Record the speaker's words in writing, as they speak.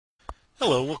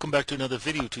Hello, welcome back to another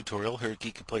video tutorial here at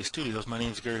Geekatplay Studios. My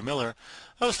name is Gary Miller.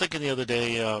 I was thinking the other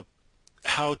day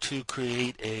how to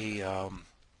create a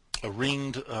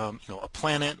ringed, a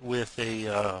planet with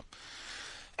a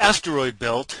asteroid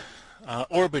belt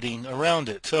orbiting around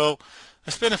it. So I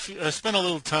spent a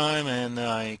little time and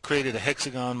I created a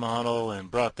hexagon model and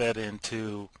brought that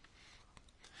into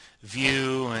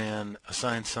view and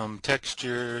assigned some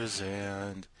textures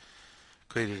and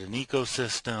created an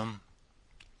ecosystem.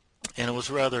 And it was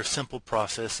a rather simple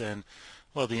process, and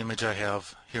well, the image I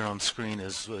have here on screen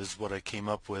is what I came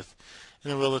up with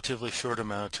in a relatively short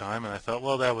amount of time. And I thought,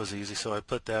 well, that was easy, so I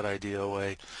put that idea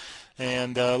away.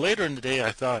 And later in the day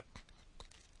I thought,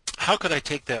 how could I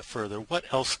take that further? What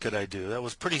else could I do? That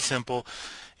was pretty simple,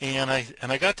 and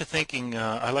I got to thinking,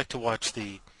 I like to watch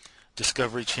the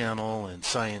Discovery Channel and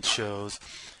science shows,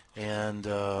 and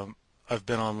I've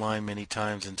been online many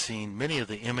times and seen many of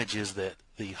the images that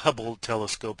the Hubble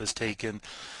telescope has taken,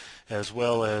 as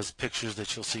well as pictures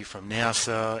that you'll see from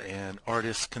NASA and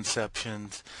artists'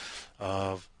 conceptions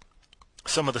of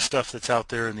some of the stuff that's out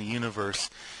there in the universe.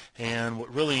 And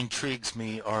what really intrigues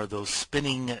me are those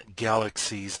spinning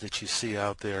galaxies that you see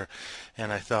out there.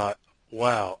 And I thought,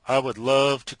 wow, I would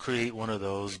love to create one of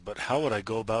those, but how would I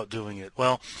go about doing it?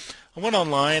 Well, I went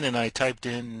online and I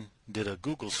did a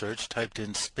Google search, typed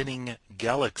in spinning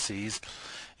galaxies,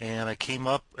 and I came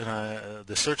up, and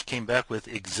the search came back with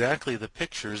exactly the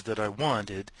pictures that I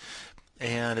wanted.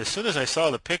 And as soon as I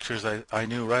saw the pictures, I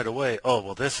knew right away, oh,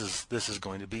 well, this is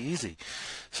going to be easy.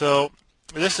 So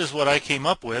this is what I came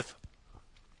up with.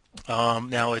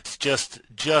 Now it's just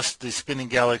the spinning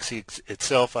galaxy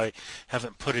itself. I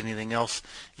haven't put anything else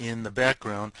in the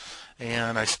background,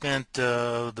 and I spent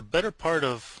the better part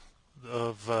of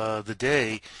the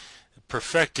day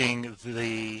perfecting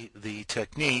the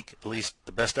technique, at least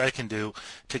the best I can do,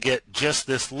 to get just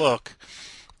this look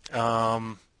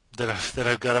that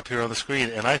I've got up here on the screen.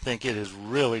 And I think it is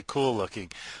really cool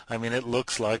looking. I mean, it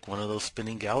looks like one of those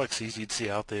spinning galaxies you'd see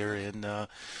out there in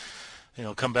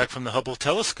come back from the Hubble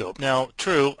telescope. Now,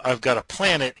 true, I've got a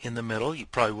planet in the middle. You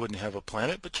probably wouldn't have a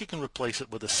planet, but you can replace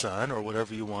it with a sun or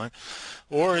whatever you want.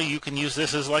 Or you can use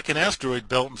this as like an asteroid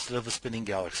belt instead of a spinning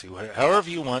galaxy. However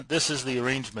you want, this is the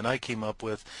arrangement I came up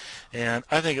with, and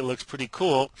I think it looks pretty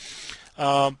cool.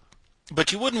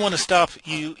 But you wouldn't want to stop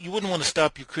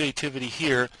your creativity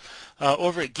here.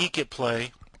 Over at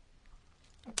Geekatplay,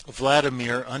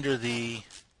 Vladimir, under the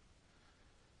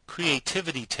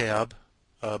Creativity tab,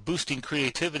 Boosting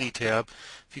Creativity tab,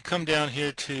 if you come down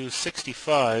here to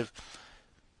 65,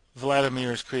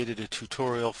 Vladimir has created a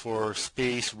tutorial for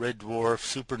space, red dwarf,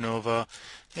 supernova,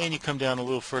 and you come down a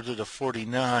little further to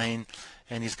 49,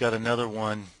 and he's got another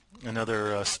one,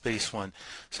 another space one.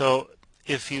 So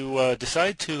if you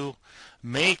decide to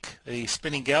make a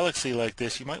spinning galaxy like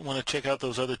this, you might want to check out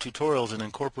those other tutorials and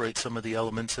incorporate some of the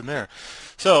elements in there.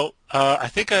 So I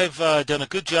think I've done a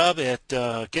good job at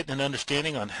getting an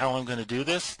understanding on how I'm going to do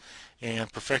this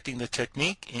and perfecting the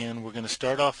technique, and we're going to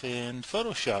start off in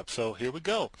Photoshop. So here we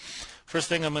go. First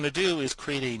thing I'm going to do is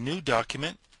create a new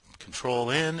document, Control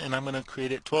N, and I'm going to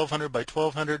create it 1200 by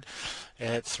 1200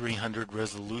 at 300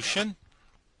 resolution.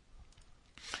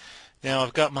 Now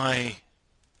I've got my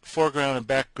foreground and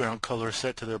background color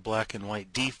set to their black and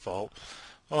white default.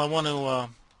 Well, I want to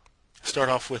start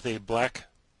off with a black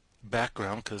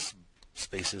background because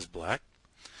space is black,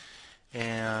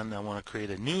 and I want to create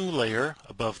a new layer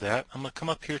above that. I'm going to come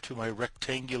up here to my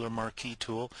rectangular marquee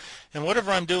tool, and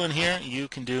whatever I'm doing here you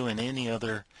can do in any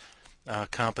other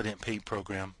competent paint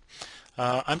program.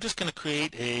 I'm just going to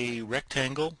create a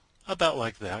rectangle about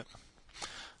like that.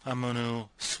 I'm going to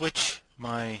switch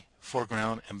my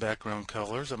foreground and background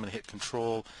colors. I'm going to hit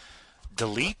Control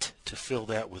Delete to fill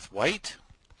that with white,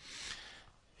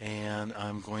 and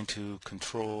I'm going to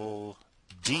Control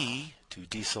D to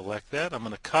deselect that. I'm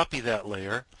going to copy that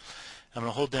layer. I'm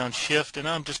going to hold down Shift, and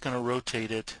I'm just going to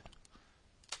rotate it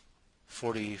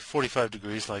 45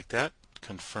 degrees like that.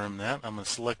 Confirm that. I'm going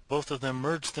to select both of them,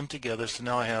 merge them together, so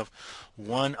now I have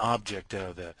one object out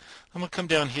of that. I'm going to come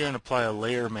down here and apply a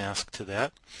layer mask to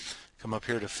that. Come up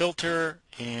here to Filter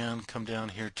and come down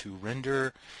here to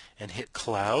Render and hit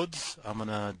Clouds. I'm going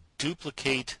to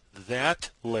duplicate that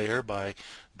layer by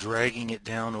dragging it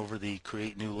down over the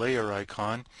Create New Layer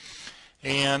icon,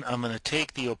 and I'm going to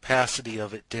take the opacity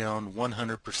of it down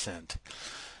 100%.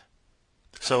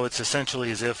 So it's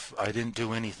essentially as if I didn't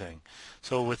do anything.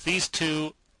 So with these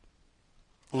two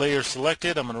layers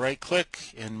selected, I'm going to right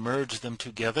click and merge them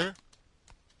together.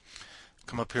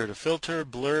 Come up here to Filter,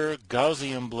 Blur,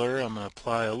 Gaussian Blur. I'm going to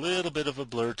apply a little bit of a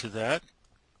blur to that.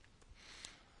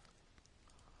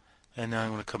 And now I'm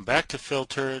going to come back to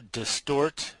Filter,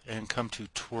 Distort, and come to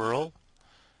Twirl.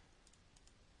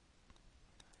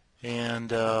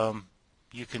 And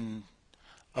you can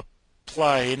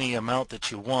apply any amount that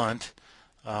you want.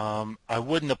 I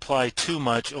wouldn't apply too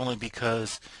much, only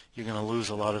because you're going to lose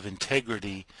a lot of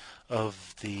integrity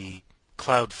of the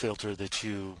cloud filter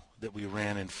that we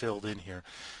ran and filled in here.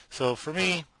 So for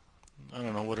me, I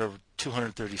don't know, whatever,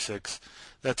 236,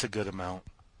 that's a good amount.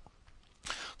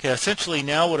 Okay, essentially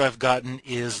now what I've gotten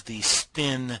is the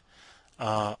spin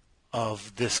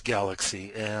of this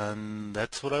galaxy, and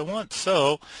that's what I want.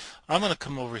 So I'm going to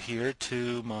come over here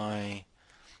to my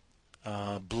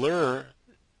blur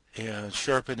and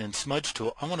sharpen and smudge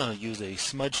tool. I'm going to use a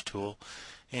smudge tool,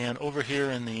 and over here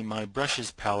in my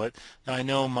brushes palette, now I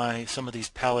know some of these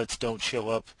palettes don't show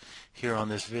up here on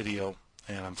this video,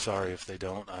 and I'm sorry if they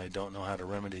don't. I don't know how to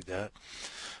remedy that.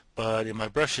 But in my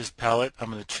brushes palette,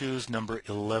 I'm going to choose number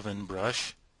 11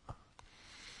 brush,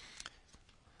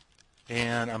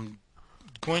 and I'm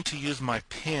going to use my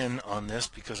pen on this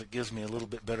because it gives me a little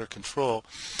bit better control.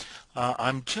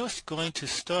 I'm just going to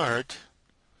start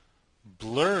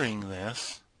blurring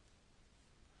this,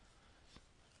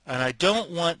 and I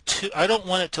don't want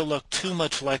it to look too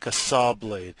much like a saw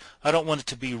blade. I don't want it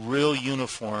to be real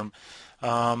uniform.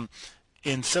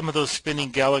 In some of those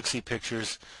spinning galaxy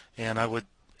pictures, and I would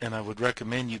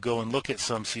recommend you go and look at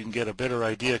some so you can get a better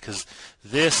idea, because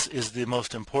this is the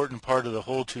most important part of the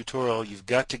whole tutorial. You've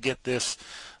got to get this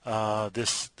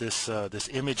this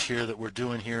image here that we're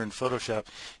doing here in Photoshop.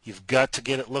 You've got to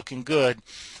get it looking good,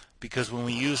 because when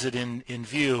we use it in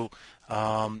view,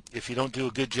 if you don't do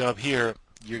a good job here,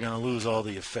 you're going to lose all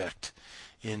the effect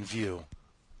in view.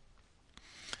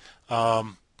 But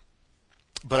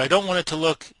I don't want it to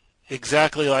look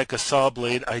exactly like a saw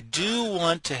blade. I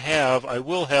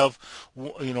will have,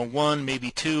 one,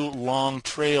 maybe two long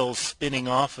trails spinning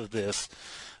off of this,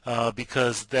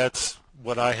 because that's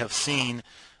what I have seen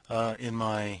in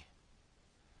my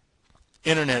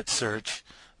internet search.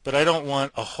 But I don't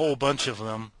want a whole bunch of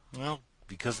them, well,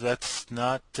 because that's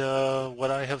not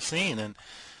what I have seen,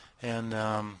 and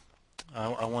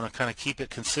I want to kind of keep it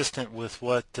consistent with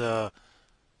what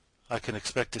I can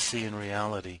expect to see in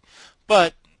reality.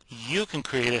 But you can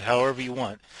create it however you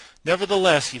want.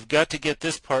 Nevertheless, you've got to get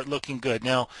this part looking good.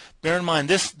 Now, bear in mind,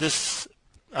 this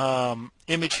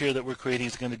image here that we're creating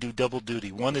is going to do double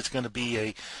duty. One, it's going to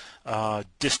be a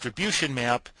distribution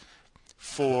map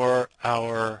for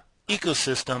our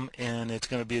ecosystem, and it's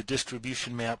going to be a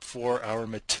distribution map for our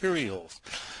materials.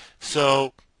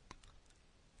 So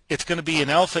it's going to be an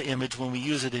alpha image when we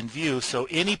use it in view, so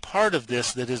any part of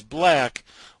this that is black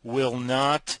will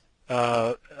not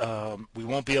we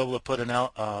won't be able to put an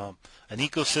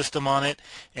ecosystem on it,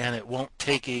 and it won't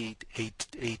take a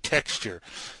texture.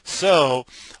 So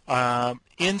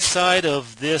inside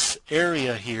of this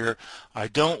area here, I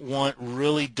don't want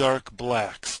really dark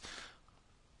blacks.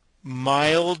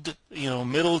 Mild,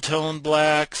 middle tone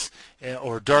blacks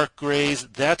or dark grays,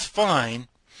 that's fine,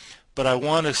 but I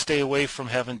want to stay away from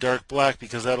having dark black,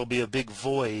 because that'll be a big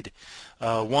void,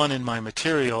 one, in my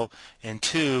material, and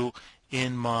two,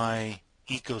 in my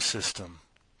ecosystem.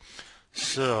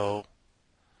 So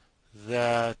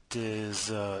that's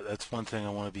one thing I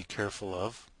want to be careful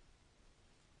of.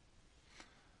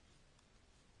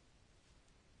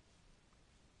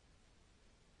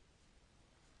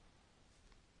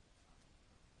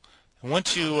 And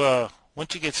once you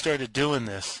get started doing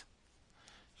this,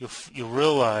 you'll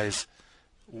realize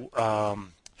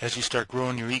as you start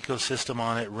growing your ecosystem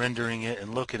on it, rendering it,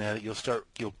 and looking at it,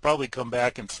 you'll probably come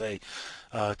back and say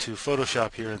to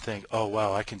Photoshop here and think, oh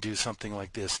wow, I can do something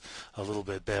like this a little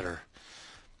bit better.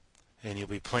 And you'll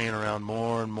be playing around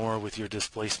more and more with your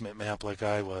displacement map like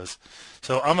I was.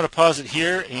 So I'm going to pause it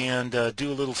here and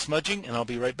do a little smudging, and I'll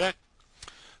be right back.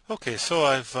 Okay, so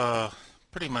I've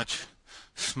pretty much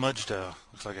smudged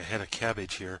looks like a head of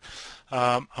cabbage here.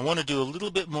 I want to do a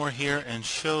little bit more here and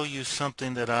show you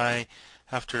something that I,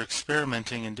 after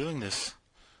experimenting and doing this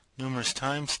numerous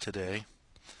times today,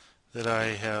 that I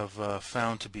have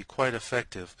found to be quite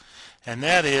effective. And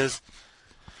that is,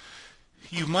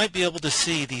 you might be able to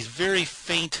see these very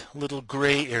faint little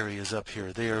gray areas up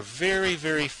here. They are very,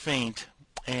 very faint,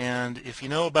 and if you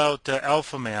know about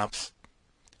alpha maps,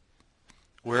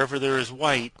 wherever there is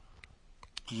white,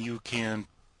 you can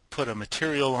put a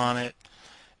material on it,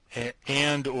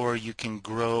 and or you can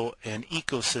grow an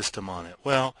ecosystem on it.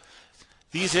 Well,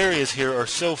 these areas here are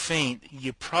so faint,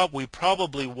 we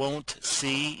probably won't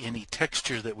see any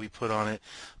texture that we put on it.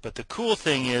 But the cool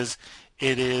thing is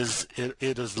it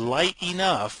is light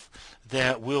enough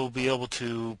that we'll be able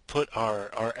to put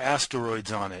our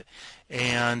asteroids on it.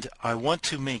 And I want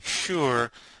to make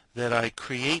sure that I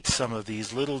create some of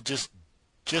these little just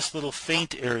little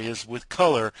faint areas with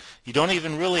color. You don't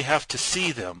even really have to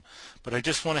see them, but I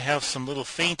just want to have some little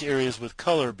faint areas with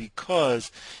color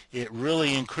because it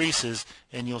really increases.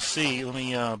 And you'll see, let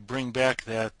me bring back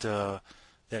that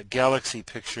that galaxy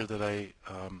picture that I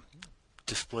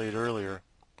displayed earlier.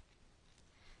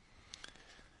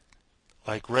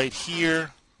 Like right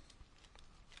here,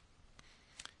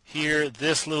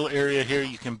 this little area here,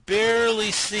 you can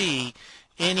barely see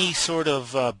any sort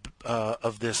of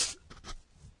this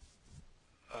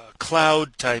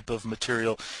cloud type of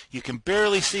material. You can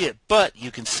barely see it, but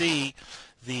you can see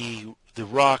the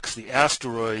rocks, the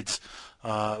asteroids,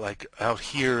 like out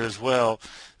here as well,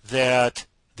 that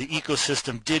the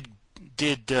ecosystem did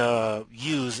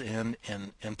use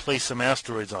and place some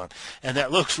asteroids on, and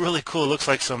that looks really cool. It looks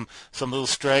like some little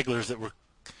stragglers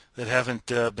that haven't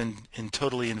been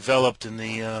totally enveloped in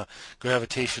the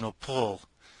gravitational pull.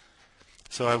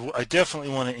 So I definitely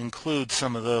want to include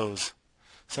some of those,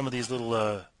 some of these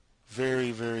little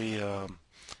very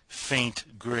faint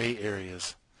gray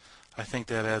areas. I think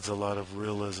that adds a lot of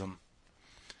realism.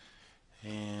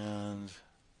 And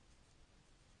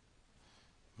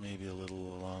maybe a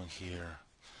little along here.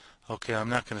 Okay, I'm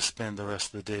not going to spend the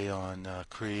rest of the day on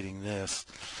creating this.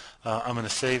 I'm going to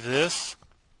save this.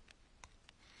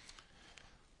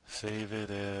 Save it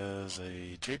as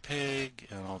a JPEG,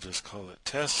 and I'll just call it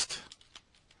test.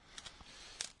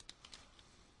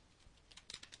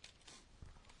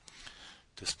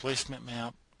 Displacement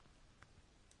map.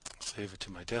 Save it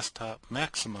to my desktop.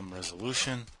 Maximum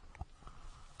resolution.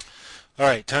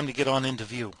 Alright, time to get on into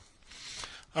view.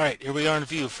 Alright, here we are in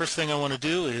view. First thing I want to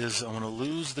do is I want to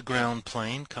lose the ground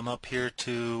plane, come up here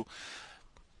to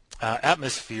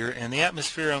atmosphere, and the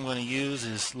atmosphere I'm going to use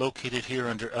is located here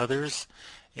under others,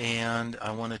 and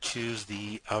I want to choose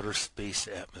the outer space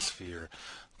atmosphere.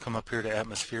 Come up here to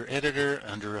atmosphere editor,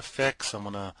 under effects I'm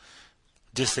going to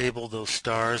disable those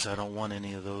stars. I don't want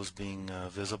any of those being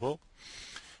visible.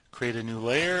 Create a new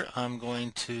layer. I'm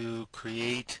going to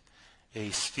create a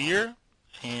sphere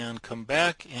and come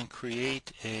back and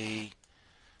create a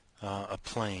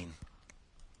plane.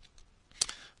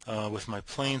 With my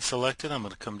plane selected, I'm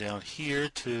going to come down here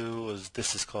to,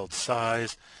 this is called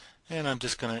size, and I'm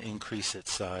just going to increase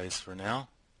its size for now.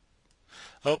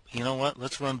 Oh, you know what?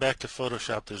 Let's run back to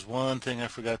Photoshop. There's one thing I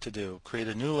forgot to do. Create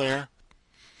a new layer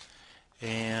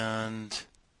and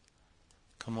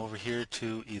come over here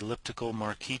to elliptical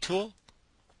marquee tool.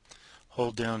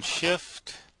 Hold down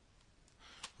Shift,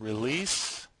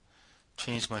 release,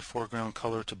 change my foreground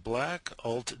color to black,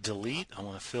 Alt delete. I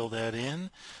want to fill that in.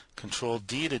 Control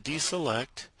D to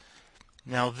deselect.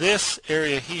 Now this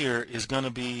area here is going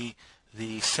to be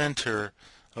the center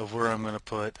of where I'm going to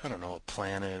put, I don't know, a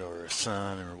planet or a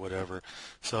sun or whatever.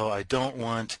 So I don't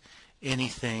want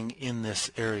anything in this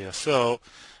area. So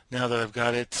now that I've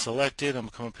got it selected, I'm going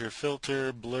to come up here,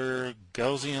 filter, blur,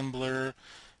 Gaussian blur,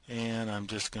 and I'm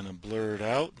just going to blur it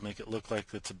out, make it look like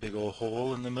it's a big old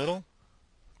hole in the middle.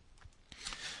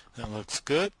 That looks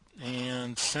good.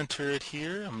 And center it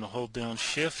here. I'm going to hold down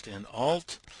Shift and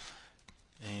Alt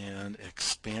and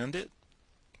expand it.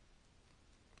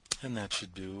 And that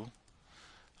should do.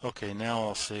 Okay, now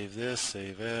I'll save this.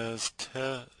 Save as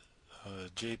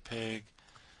JPEG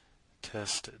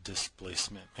test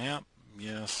displacement map.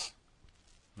 Yes.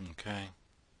 Okay.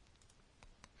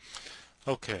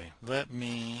 Okay, let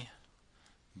me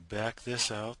back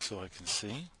this out so I can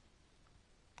see.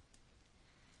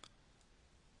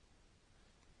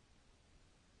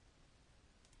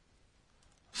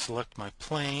 Select my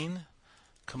plane,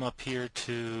 come up here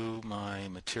to my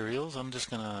materials. I'm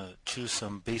just going to choose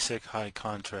some basic high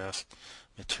contrast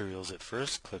materials at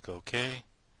first. Click OK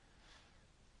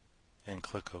and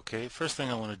click OK. First thing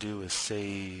I want to do is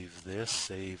save this,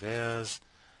 save as,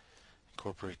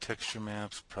 incorporate texture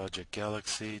maps, Project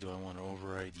Galaxy. Do I want to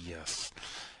override? Yes.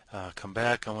 Come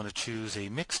back, I want to choose a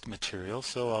mixed material,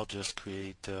 so I'll just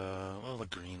create, well, the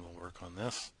green will work on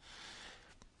this.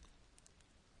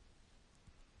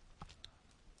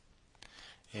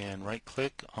 And right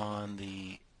click on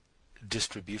the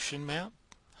distribution map.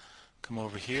 Come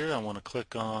over here, I want to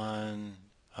click on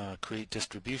create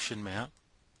distribution map.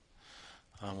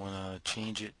 I want to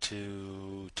change it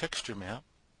to texture map.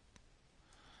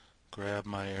 Grab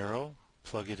my arrow,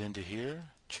 plug it into here,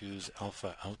 choose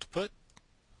alpha output.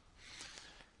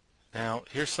 Now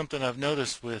here's something I've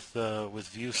noticed with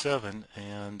View 7,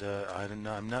 and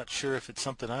I'm not sure if it's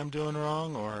something I'm doing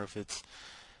wrong or if it's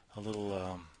a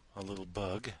little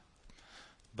bug.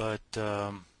 but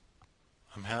I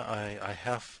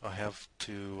have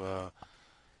to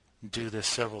do this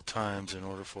several times in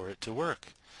order for it to work.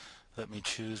 Let me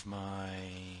choose my,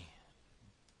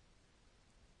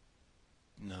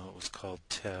 no, it was called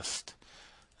test.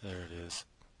 There it is.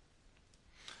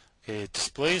 Okay, it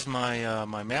displays my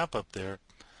my map up there,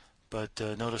 but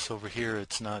notice over here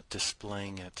it's not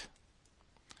displaying it,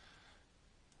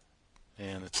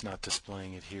 and it's not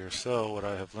displaying it here. So what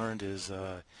I have learned is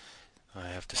I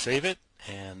have to save it,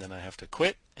 and then I have to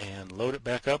quit and load it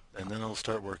back up, and then it'll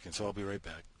start working. So I'll be right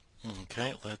back.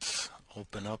 Okay, let's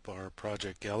open up our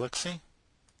Project Galaxy.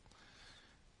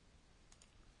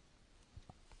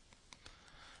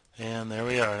 And there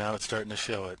we are. Now it's starting to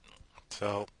show it.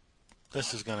 So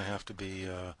this is going to have to be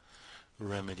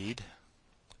remedied.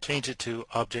 Change it to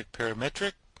Object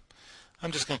Parametric.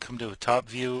 I'm just going to come to a top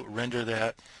view, render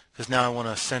that, because now I want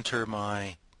to center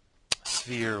my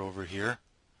sphere over here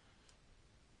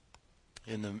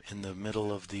in the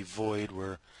middle of the void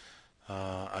where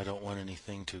I don't want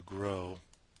anything to grow.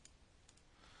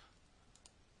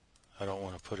 I don't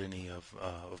want to put any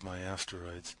of my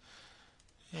asteroids.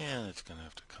 And it's going to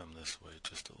have to come this way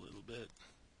just a little bit.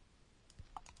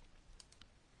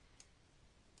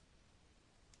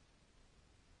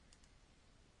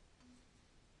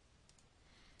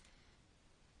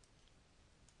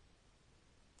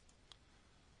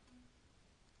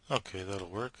 Okay, that'll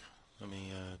work. Let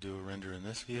me do a render in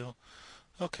this view.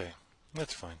 Okay,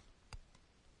 that's fine.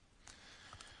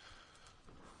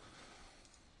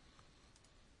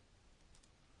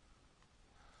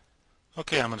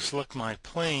 Okay, I'm going to select my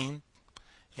plane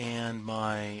and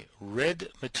my red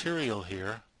material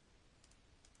here.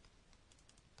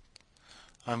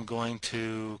 I'm going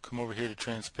to come over here to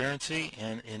transparency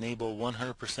and enable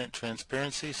 100%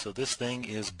 transparency, so this thing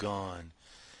is gone.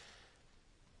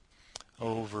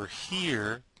 Over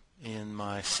here in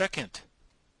my second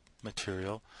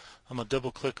material, I'm going to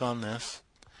double click on this,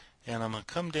 and I'm going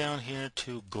to come down here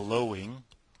to glowing,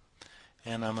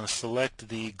 and I'm going to select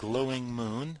the glowing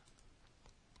moon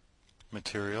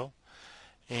material,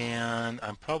 and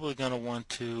I'm probably going to want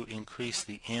to increase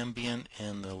the ambient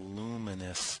and the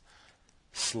luminous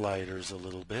sliders a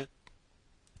little bit.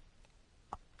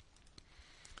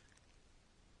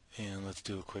 And let's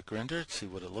do a quick render to see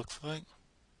what it looks like.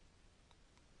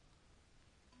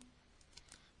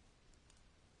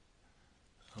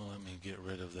 Oh, let me get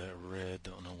rid of that red.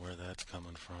 Don't know where that's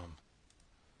coming from.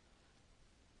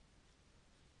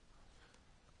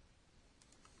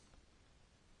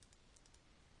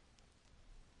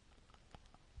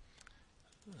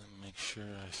 Make sure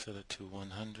I set it to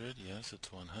 100. Yes,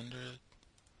 it's 100.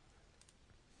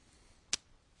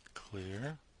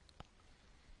 Clear.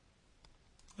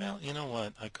 Well, you know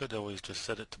what? I could always just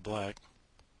set it to black.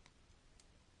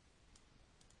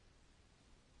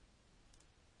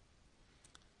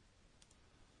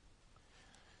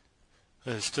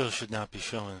 But it still should not be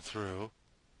showing through.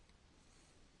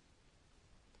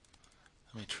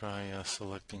 Let me try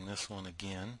selecting this one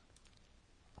again.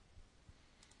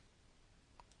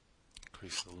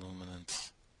 Increase the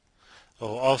luminance.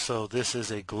 Oh, also, this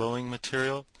is a glowing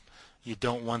material. You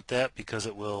don't want that because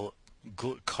it will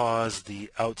cause the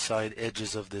outside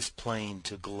edges of this plane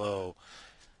to glow,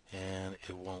 and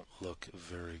it won't look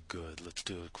very good. Let's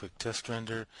do a quick test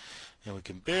render, and we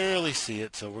can barely see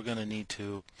it, so we're going to need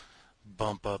to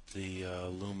bump up the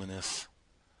luminous,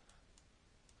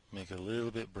 make it a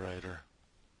little bit brighter.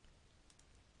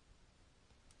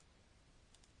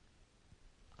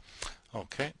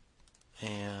 Okay,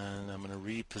 and I'm going to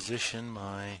reposition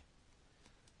my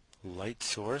light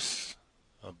source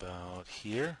about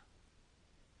here.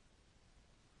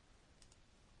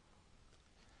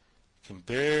 You can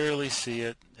barely see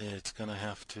it. It's going to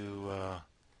have to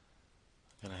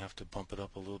bump it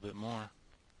up a little bit more.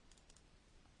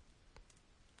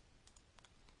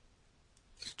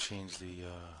 Let's change the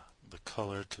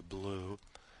color to blue.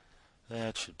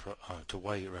 That should to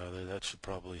white rather. That should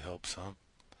probably help some.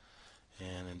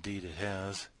 And indeed it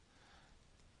has.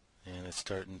 And it's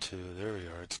starting to, there we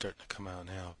are, it's starting to come out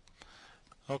now.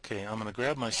 Okay, I'm going to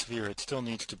grab my sphere. It still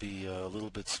needs to be a little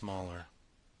bit smaller.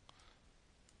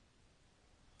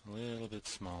 A little bit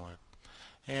smaller.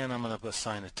 And I'm going to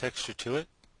assign a texture to it.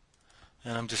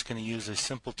 And I'm just going to use a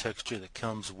simple texture that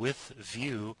comes with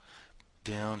view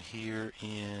down here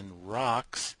in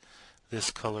rocks.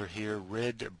 This color here,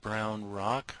 red brown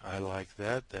rock. I like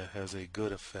that. That has a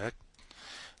good effect.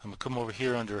 I'm going to come over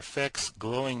here under effects,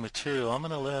 glowing material. I'm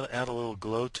going to add a little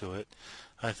glow to it.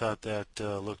 I thought that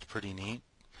looked pretty neat.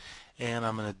 And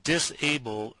I'm going to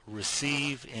disable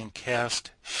receive and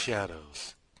cast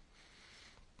shadows.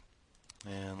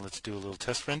 And let's do a little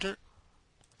test render.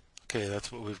 Okay,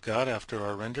 that's what we've got after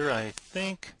our render. I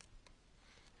think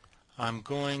I'm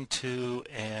going to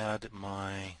add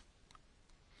my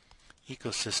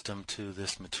ecosystem to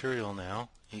this material now.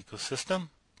 Ecosystem,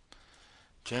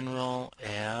 general,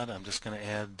 add. I'm just going to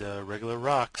add regular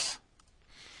rocks.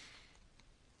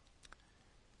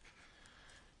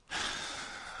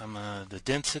 The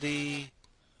density,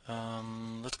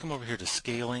 let's come over here to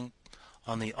scaling.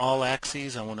 On the all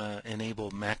axes, I want to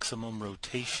enable maximum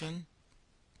rotation.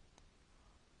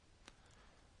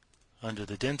 Under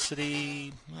the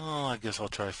density, I guess I'll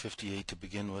try 58 to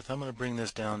begin with. I'm going to bring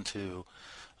this down to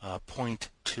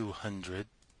 0.200.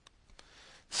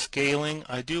 Scaling,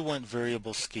 I do want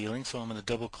variable scaling, so I'm going to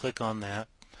double click on that.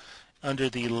 Under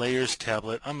the layers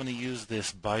tablet, I'm going to use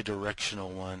this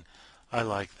bidirectional one. I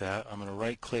like that. I'm going to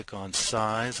right click on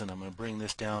size, and I'm going to bring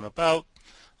this down about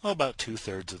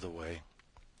 2/3 of the way.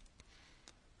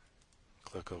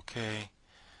 Click OK,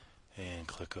 and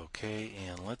click OK,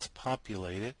 and let's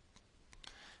populate it.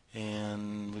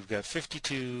 And we've got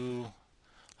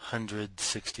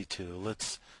 5262.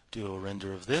 Let's do a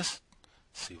render of this,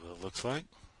 see what it looks like.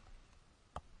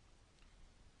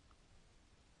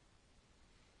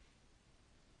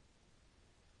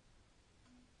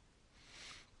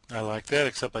 I like that,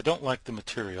 except I don't like the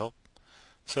material.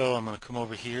 So I'm going to come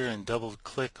over here and double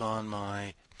click on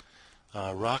my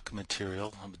rock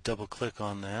material. I'm going to double click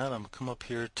on that. I'm going to come up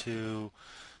here to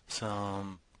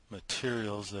some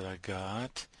materials that I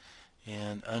got.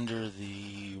 And under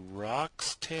the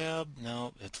rocks tab,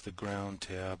 no, it's the ground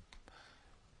tab.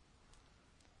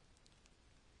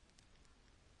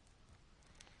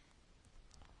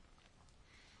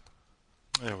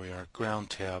 There we are, ground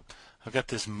tab. I've got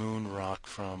this moon rock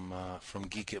from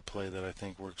Geekatplay that I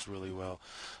think works really well.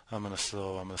 I'm gonna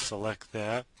select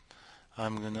that.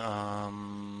 I'm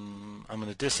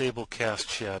gonna disable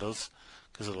cast shadows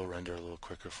because it'll render a little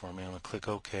quicker for me. I'm gonna click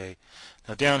OK.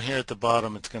 Now down here at the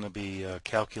bottom, it's gonna be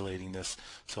calculating this,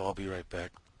 so I'll be right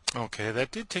back. Okay,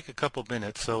 that did take a couple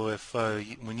minutes. So if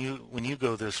when you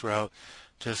go this route,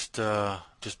 just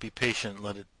be patient,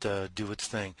 let it do its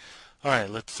thing. All right,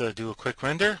 let's do a quick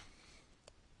render.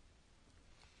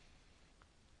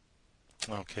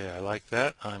 Okay, I like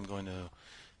that. I'm going to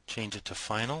change it to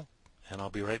final, and I'll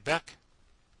be right back.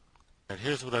 All right,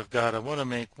 here's what I've got. I want to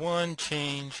make one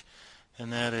change,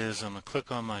 and that is I'm going to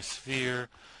click on my sphere.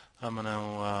 I'm going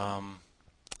to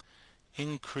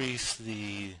increase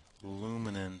the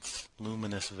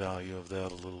luminous value of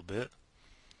that a little bit,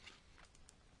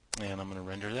 and I'm going to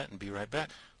render that and be right back.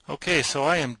 Okay, so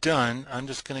I am done. I'm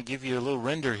just going to give you a little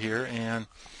render here, and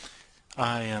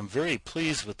I am very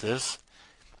pleased with this.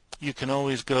 You can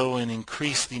always go and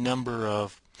increase the number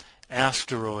of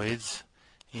asteroids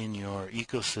in your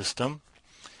ecosystem,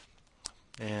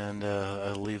 and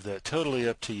I'll leave that totally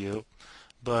up to you.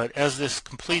 But as this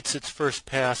completes its first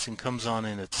pass and comes on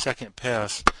in its second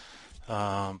pass,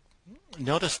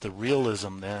 notice the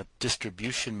realism that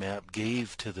distribution map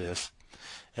gave to this,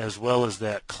 as well as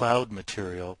that cloud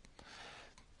material.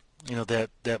 You know,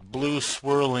 that blue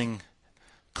swirling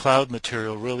cloud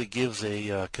material really gives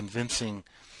a convincing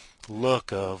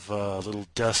look of little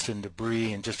dust and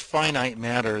debris and just finite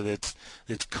matter that's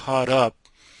caught up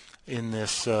in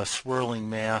this swirling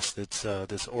mass that's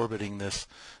orbiting this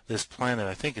planet.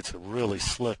 I think it's a really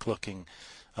slick looking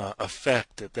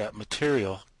effect that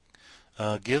material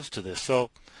gives to this. So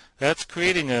that's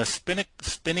creating a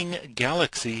spinning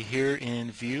galaxy here in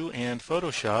View and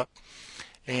Photoshop.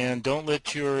 And don't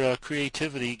let your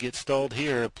creativity get stalled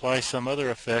here. Apply some other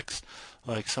effects,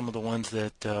 like some of the ones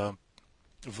that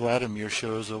Vladimir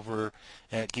shows over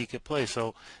at Geekatplay.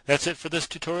 So that's it for this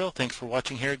tutorial. Thanks for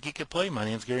watching here at Geekatplay. My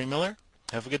name is Gary Miller.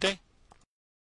 Have a good day.